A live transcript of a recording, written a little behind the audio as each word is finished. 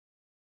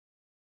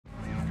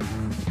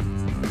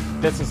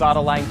This is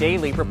Autoline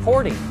Daily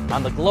reporting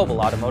on the global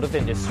automotive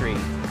industry.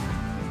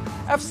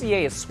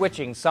 FCA is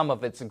switching some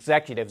of its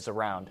executives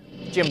around.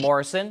 Jim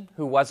Morrison,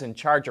 who was in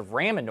charge of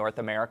Ram in North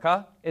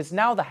America, is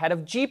now the head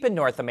of Jeep in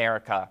North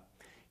America.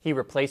 He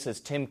replaces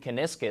Tim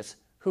Kuniskis,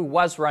 who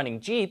was running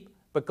Jeep,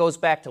 but goes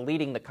back to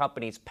leading the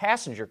company's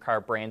passenger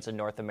car brands in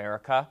North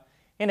America,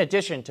 in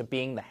addition to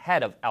being the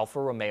head of Alfa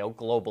Romeo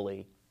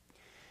globally.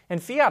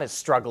 And Fiat is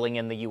struggling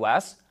in the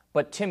U.S.,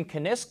 but Tim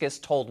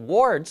Kuniskis told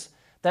Wards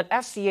that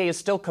FCA is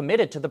still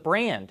committed to the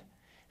brand.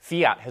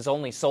 Fiat has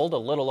only sold a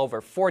little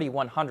over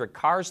 4,100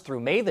 cars through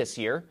May this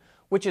year,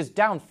 which is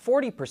down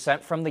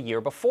 40% from the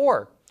year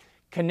before.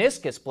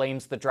 Kuniskis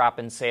blames the drop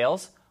in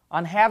sales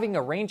on having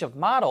a range of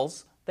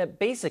models that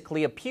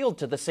basically appealed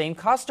to the same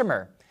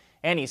customer.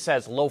 And he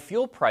says low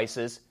fuel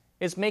prices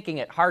is making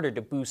it harder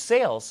to boost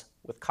sales,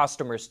 with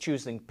customers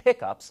choosing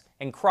pickups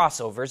and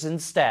crossovers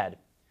instead.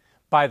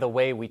 By the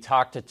way, we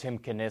talked to Tim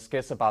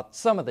Kuniskis about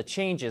some of the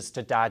changes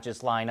to Dodge's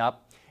lineup,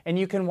 and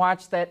you can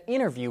watch that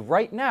interview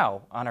right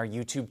now on our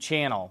YouTube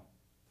channel.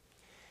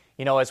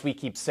 You know, as we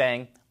keep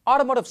saying,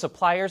 automotive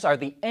suppliers are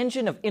the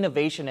engine of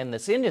innovation in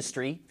this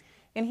industry,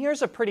 and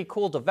here's a pretty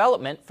cool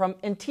development from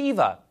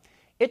Intiva.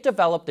 It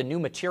developed a new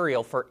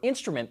material for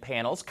instrument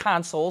panels,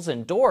 consoles,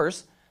 and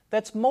doors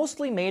that's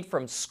mostly made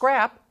from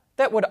scrap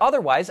that would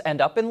otherwise end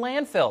up in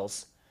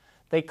landfills.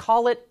 They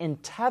call it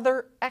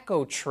Intether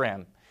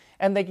EcoTrim,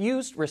 and they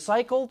used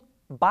recycled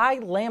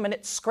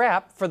bi-laminate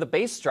scrap for the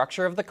base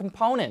structure of the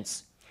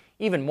components.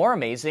 Even more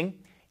amazing,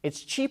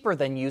 it's cheaper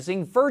than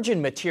using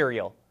virgin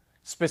material.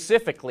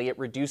 Specifically, it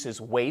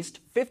reduces waste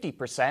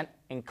 50%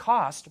 and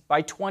cost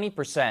by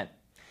 20%.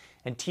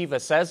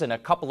 Intiva says in a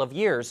couple of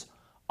years,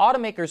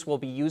 automakers will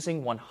be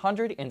using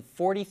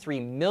 143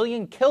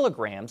 million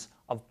kilograms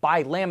of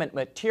bi-laminate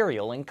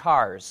material in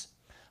cars.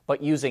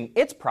 But using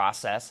its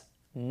process,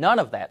 none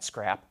of that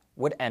scrap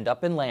would end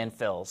up in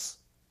landfills.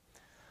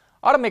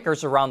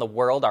 Automakers around the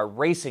world are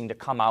racing to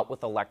come out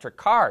with electric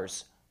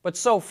cars, but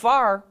so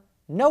far,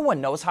 no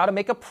one knows how to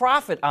make a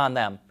profit on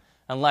them,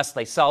 unless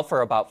they sell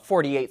for about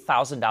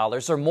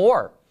 $48,000 or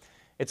more.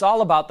 It's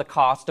all about the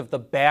cost of the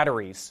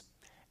batteries.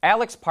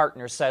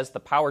 AlixPartners says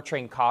the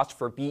powertrain cost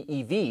for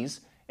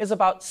BEVs is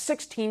about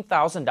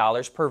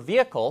 $16,000 per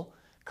vehicle,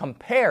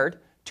 compared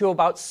to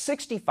about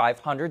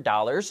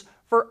 $6,500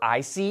 for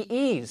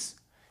ICEs.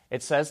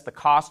 It says the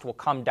cost will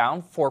come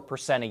down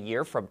 4% a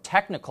year from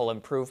technical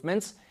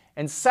improvements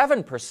and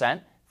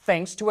 7%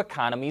 thanks to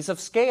economies of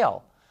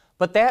scale.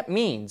 But that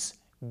means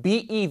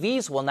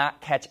BEVs will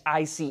not catch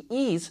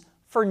ICEs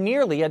for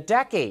nearly a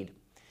decade.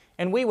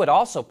 And we would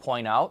also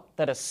point out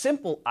that a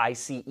simple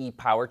ICE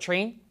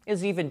powertrain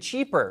is even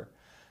cheaper.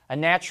 A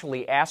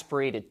naturally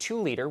aspirated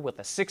 2-liter with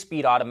a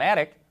 6-speed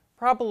automatic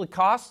probably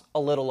costs a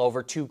little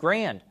over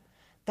 $2,000.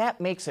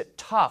 That makes it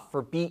tough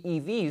for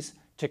BEVs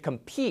to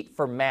compete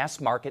for mass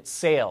market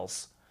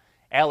sales.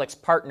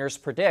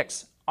 AlixPartners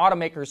predicts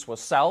automakers will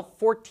sell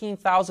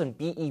 14,000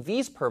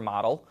 BEVs per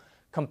model,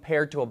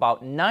 compared to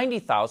about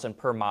 90,000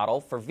 per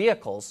model for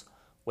vehicles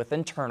with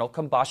internal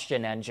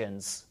combustion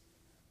engines.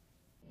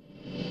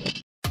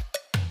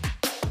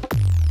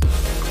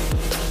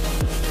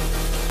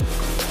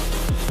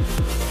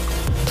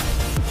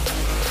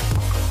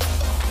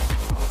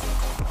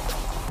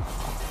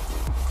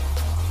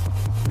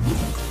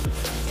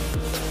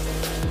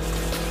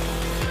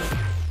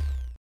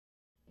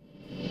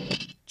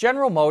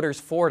 General Motors,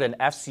 Ford, and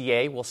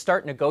FCA will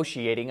start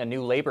negotiating a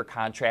new labor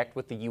contract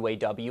with the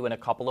UAW in a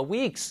couple of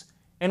weeks.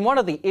 And one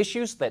of the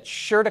issues that's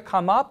sure to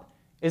come up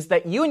is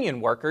that union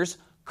workers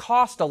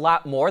cost a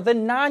lot more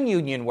than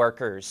non-union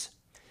workers.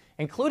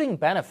 Including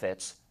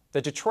benefits,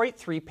 the Detroit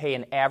 3 pay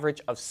an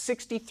average of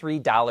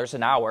 $63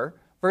 an hour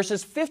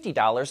versus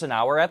 $50 an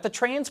hour at the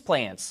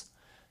transplants.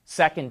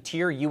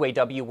 Second-tier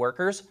UAW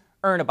workers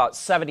earn about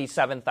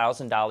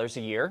 $77,000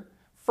 a year.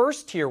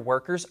 First-tier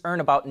workers earn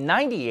about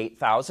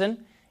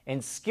 $98,000,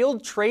 and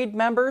skilled trade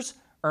members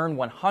earn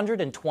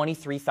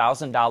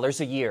 $123,000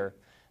 a year.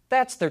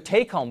 That's their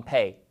take-home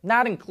pay,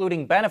 not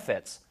including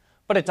benefits,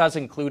 but it does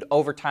include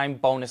overtime,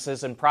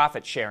 bonuses, and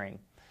profit sharing.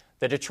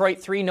 The Detroit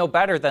 3 know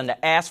better than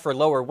to ask for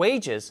lower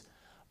wages,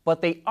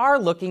 but they are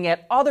looking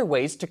at other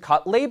ways to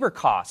cut labor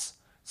costs,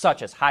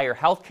 such as higher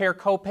health care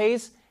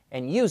copays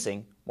and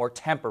using more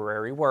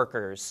temporary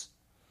workers.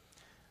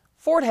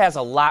 Ford has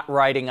a lot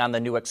riding on the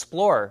new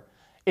Explorer.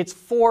 It's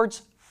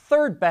Ford's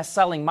third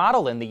best-selling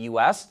model in the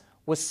U.S.,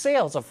 with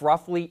sales of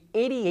roughly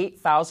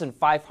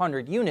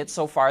 88,500 units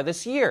so far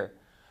this year.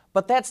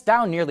 But that's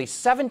down nearly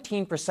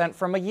 17%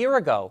 from a year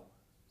ago.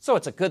 So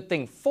it's a good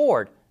thing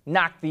Ford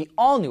knocked the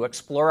all-new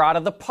Explorer out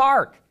of the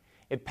park.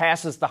 It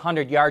passes the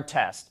 100-yard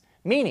test,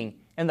 meaning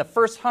in the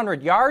first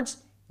 100 yards,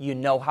 you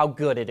know how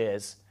good it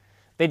is.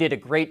 They did a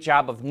great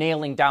job of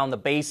nailing down the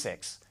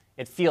basics.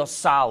 It feels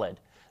solid.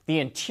 The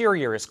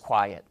interior is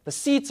quiet. The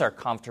seats are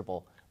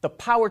comfortable. The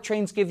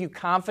powertrains give you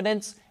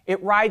confidence.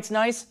 It rides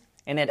nice,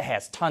 and it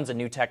has tons of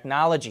new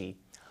technology.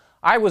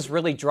 I was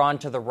really drawn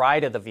to the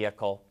ride of the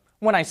vehicle.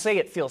 When I say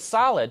it feels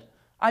solid,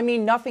 I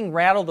mean nothing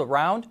rattled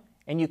around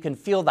and you can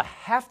feel the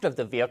heft of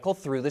the vehicle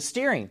through the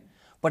steering.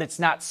 But it's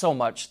not so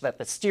much that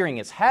the steering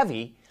is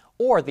heavy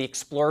or the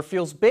Explorer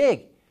feels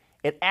big.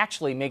 It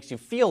actually makes you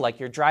feel like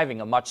you're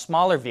driving a much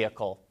smaller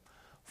vehicle.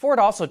 Ford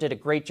also did a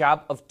great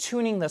job of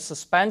tuning the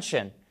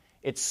suspension.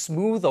 It's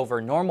smooth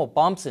over normal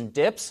bumps and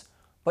dips,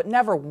 but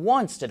never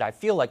once did I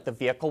feel like the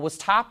vehicle was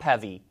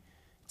top-heavy.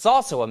 It's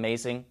also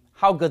amazing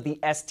how good the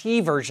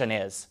ST version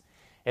is.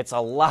 It's a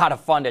lot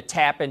of fun to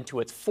tap into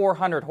its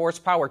 400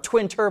 horsepower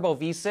twin-turbo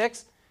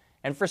V6,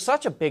 and for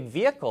such a big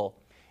vehicle,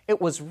 it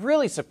was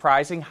really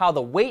surprising how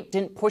the weight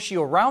didn't push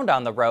you around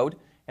on the road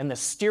and the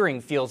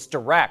steering feels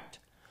direct.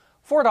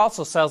 Ford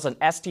also sells an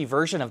ST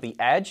version of the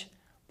Edge,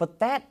 but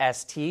that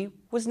ST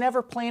was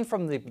never planned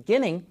from the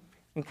beginning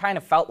and kind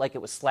of felt like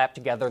it was slapped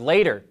together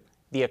later.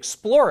 The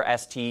Explorer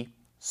ST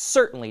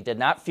certainly did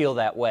not feel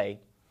that way.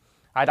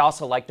 I'd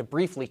also like to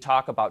briefly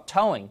talk about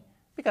towing,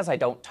 because I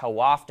don't tow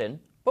often,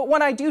 but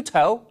when I do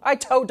tow, I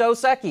tow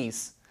Dos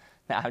Equis.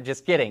 Nah, I'm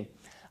just kidding.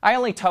 I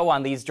only tow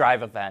on these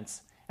drive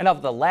events, and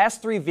of the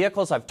last 3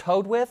 vehicles I've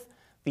towed with,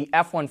 the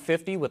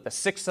F-150 with the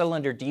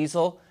 6-cylinder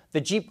diesel,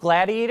 the Jeep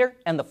Gladiator,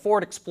 and the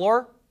Ford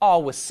Explorer,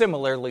 all with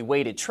similarly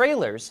weighted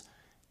trailers,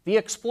 the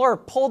Explorer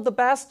pulled the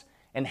best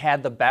and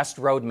had the best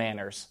road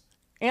manners.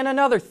 And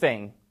another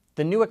thing,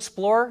 the new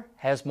Explorer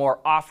has more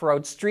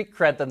off-road street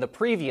cred than the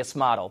previous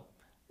model.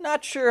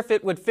 Not sure if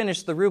it would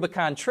finish the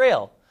Rubicon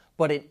Trail,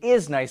 but it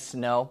is nice to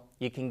know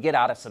you can get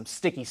out of some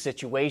sticky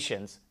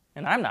situations.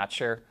 And I'm not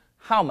sure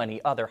how many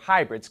other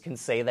hybrids can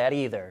say that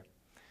either.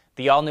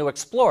 The all-new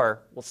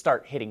Explorer will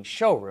start hitting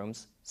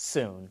showrooms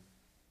soon.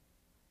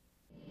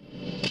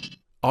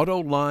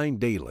 AutoLine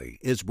Daily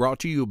is brought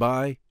to you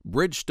by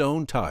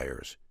Bridgestone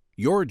Tires,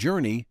 your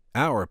journey,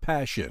 our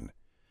passion,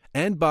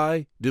 and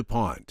by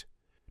DuPont,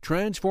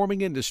 transforming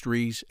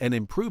industries and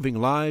improving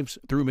lives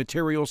through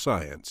material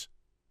science.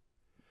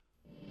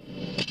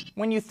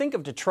 When you think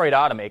of Detroit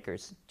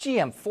automakers,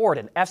 GM, Ford,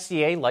 and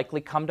FCA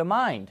likely come to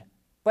mind.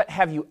 But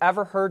have you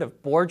ever heard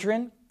of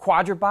Bordrin,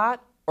 Quadrabot,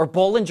 or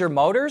Bollinger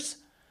Motors?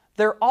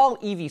 They're all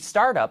EV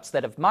startups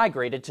that have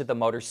migrated to the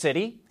Motor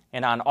City,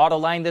 and on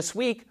AutoLine this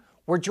week,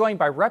 we're joined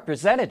by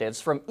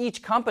representatives from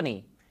each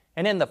company.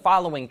 And in the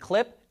following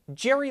clip,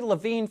 Jerry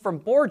Levine from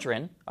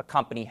Bordrin, a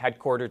company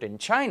headquartered in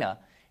China,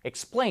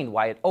 explained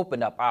why it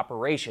opened up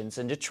operations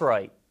in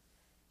Detroit.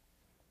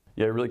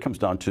 Yeah, it really comes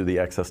down to the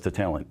access to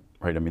talent,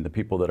 right? I mean, the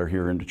people that are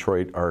here in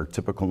Detroit, our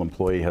typical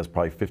employee has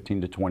probably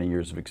 15 to 20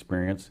 years of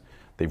experience.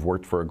 They've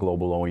worked for a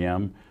global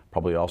OEM,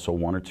 probably also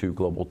 1 or 2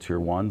 global tier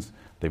 1s.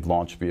 They've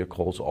launched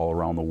vehicles all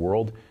around the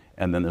world.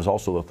 And then there's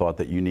also the thought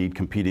that you need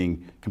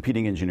competing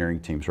engineering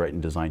teams, right,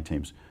 and design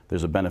teams.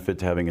 There's a benefit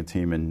to having a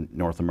team in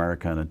North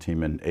America and a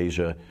team in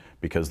Asia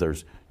because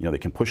there's, they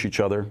can push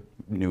each other,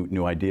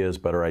 new ideas,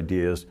 better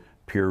ideas,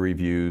 peer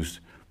reviews,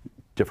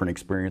 different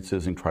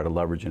experiences, and try to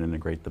leverage and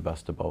integrate the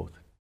best of both.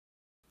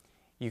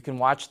 You can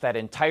watch that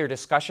entire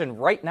discussion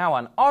right now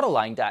on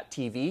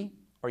Autoline.tv,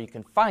 or you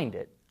can find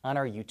it on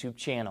our YouTube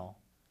channel.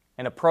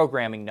 And a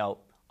programming note,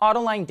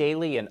 Autoline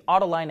Daily and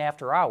Autoline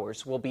After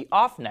Hours will be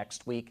off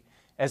next week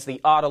as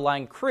the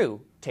Autoline crew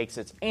takes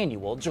its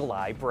annual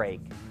July break.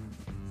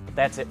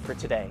 That's it for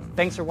today.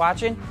 Thanks for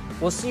watching.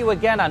 We'll see you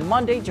again on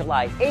Monday,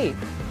 July 8th.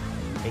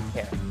 Take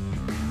care.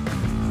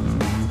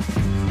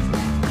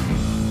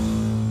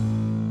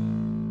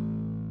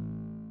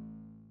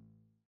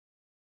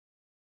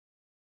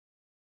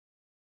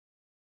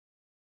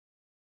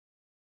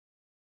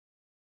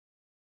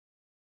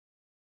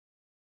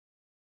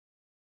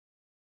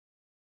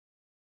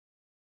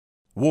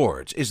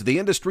 Wards is the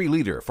industry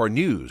leader for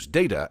news,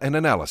 data, and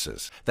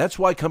analysis. That's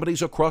why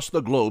companies across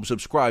the globe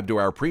subscribe to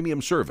our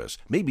premium service,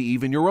 maybe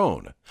even your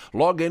own.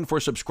 Log in for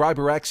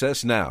subscriber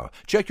access now.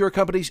 Check your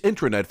company's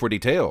intranet for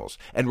details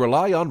and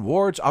rely on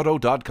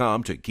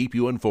wardsauto.com to keep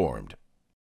you informed.